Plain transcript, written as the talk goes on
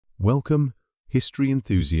Welcome, history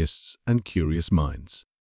enthusiasts and curious minds.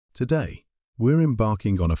 Today, we're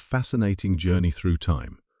embarking on a fascinating journey through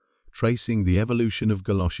time, tracing the evolution of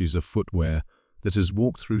galoshes, of footwear that has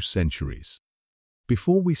walked through centuries.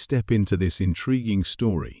 Before we step into this intriguing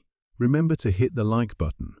story, remember to hit the like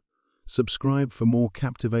button, subscribe for more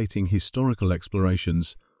captivating historical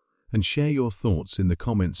explorations, and share your thoughts in the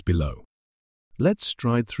comments below. Let's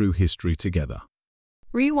stride through history together.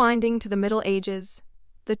 Rewinding to the Middle Ages,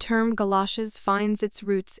 the term galoshes finds its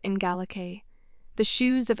roots in Gallicae, the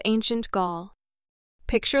shoes of ancient Gaul.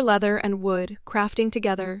 Picture leather and wood crafting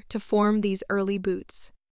together to form these early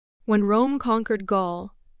boots. When Rome conquered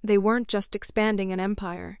Gaul, they weren't just expanding an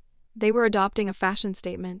empire, they were adopting a fashion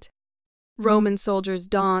statement. Roman soldiers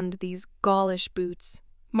donned these Gaulish boots,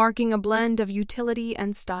 marking a blend of utility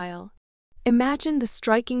and style. Imagine the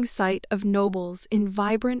striking sight of nobles in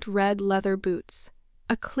vibrant red leather boots,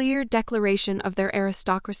 a clear declaration of their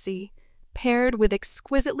aristocracy, paired with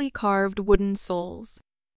exquisitely carved wooden soles.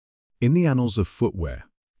 In the annals of footwear,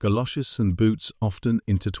 galoshes and boots often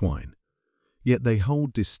intertwine, yet they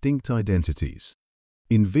hold distinct identities.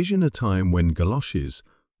 Envision a time when galoshes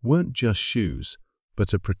weren't just shoes,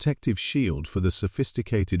 but a protective shield for the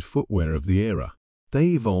sophisticated footwear of the era. They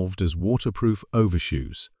evolved as waterproof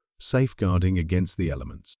overshoes, safeguarding against the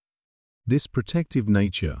elements. This protective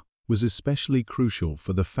nature was especially crucial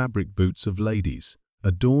for the fabric boots of ladies,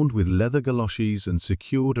 adorned with leather galoshes and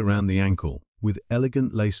secured around the ankle with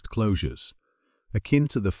elegant laced closures, akin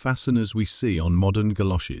to the fasteners we see on modern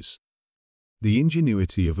galoshes. The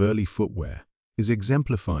ingenuity of early footwear is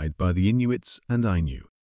exemplified by the Inuits and Ainu.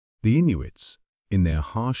 The Inuits, in their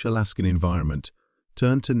harsh Alaskan environment,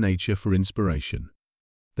 turned to nature for inspiration.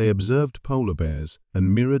 They observed polar bears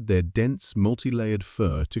and mirrored their dense, multi-layered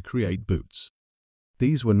fur to create boots.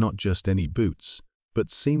 These were not just any boots, but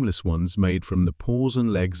seamless ones made from the paws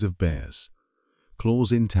and legs of bears,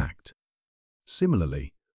 claws intact.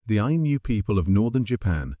 Similarly, the Ainu people of northern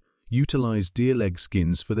Japan utilized deer leg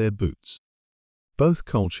skins for their boots. Both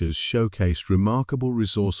cultures showcased remarkable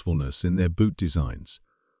resourcefulness in their boot designs,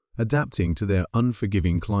 adapting to their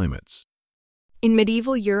unforgiving climates. In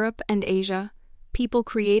medieval Europe and Asia, people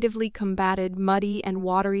creatively combated muddy and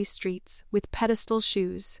watery streets with pedestal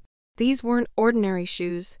shoes. These weren't ordinary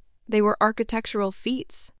shoes, they were architectural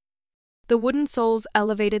feats. The wooden soles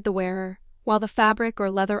elevated the wearer, while the fabric or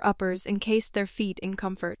leather uppers encased their feet in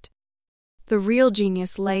comfort. The real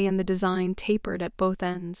genius lay in the design tapered at both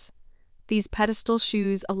ends. These pedestal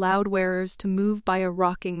shoes allowed wearers to move by a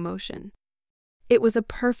rocking motion. It was a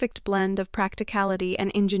perfect blend of practicality and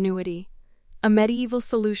ingenuity, a medieval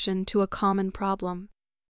solution to a common problem.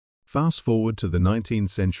 Fast forward to the 19th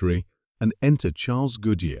century and enter Charles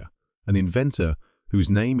Goodyear, an inventor whose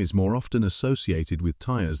name is more often associated with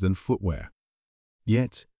tires than footwear.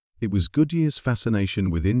 Yet, it was Goodyear's fascination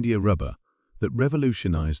with India rubber that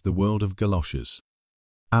revolutionized the world of galoshes.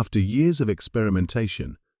 After years of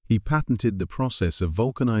experimentation, he patented the process of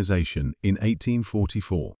vulcanization in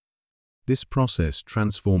 1844. This process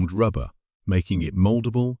transformed rubber, making it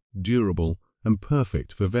moldable, durable, and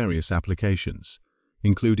perfect for various applications,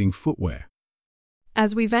 including footwear.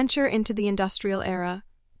 As we venture into the industrial era,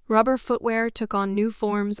 rubber footwear took on new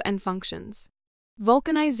forms and functions.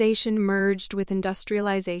 Vulcanization merged with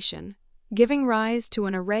industrialization, giving rise to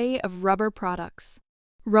an array of rubber products.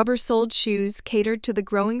 Rubber-soled shoes catered to the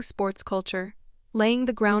growing sports culture, laying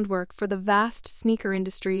the groundwork for the vast sneaker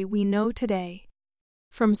industry we know today.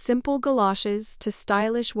 From simple galoshes to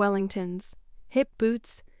stylish Wellingtons, hip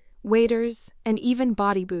boots, waders, and even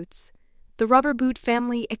body boots, the rubber boot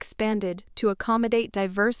family expanded to accommodate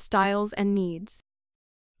diverse styles and needs.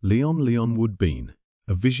 Leon Woodbine,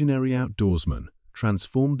 a visionary outdoorsman,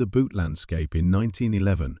 transformed the boot landscape in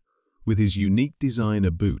 1911 with his unique designer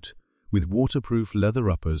boot with waterproof leather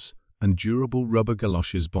uppers and durable rubber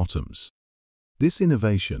galoshes bottoms. This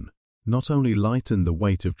innovation not only lightened the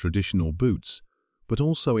weight of traditional boots, but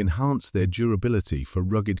also enhanced their durability for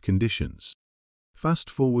rugged conditions. Fast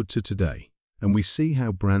forward to today, and we see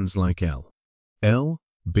how brands like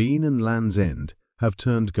Bean and Land's End have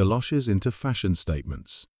turned galoshes into fashion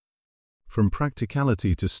statements. From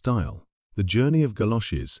practicality to style, the journey of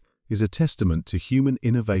galoshes is a testament to human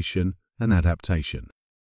innovation and adaptation.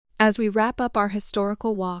 As we wrap up our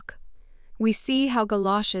historical walk, we see how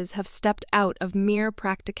galoshes have stepped out of mere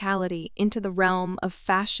practicality into the realm of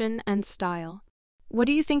fashion and style. What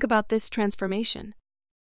do you think about this transformation?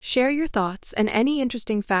 Share your thoughts and any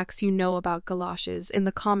interesting facts you know about galoshes in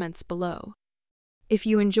the comments below. If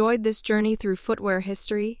you enjoyed this journey through footwear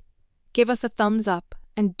history, give us a thumbs up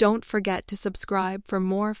and don't forget to subscribe for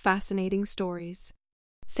more fascinating stories.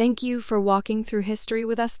 Thank you for walking through history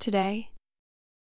with us today.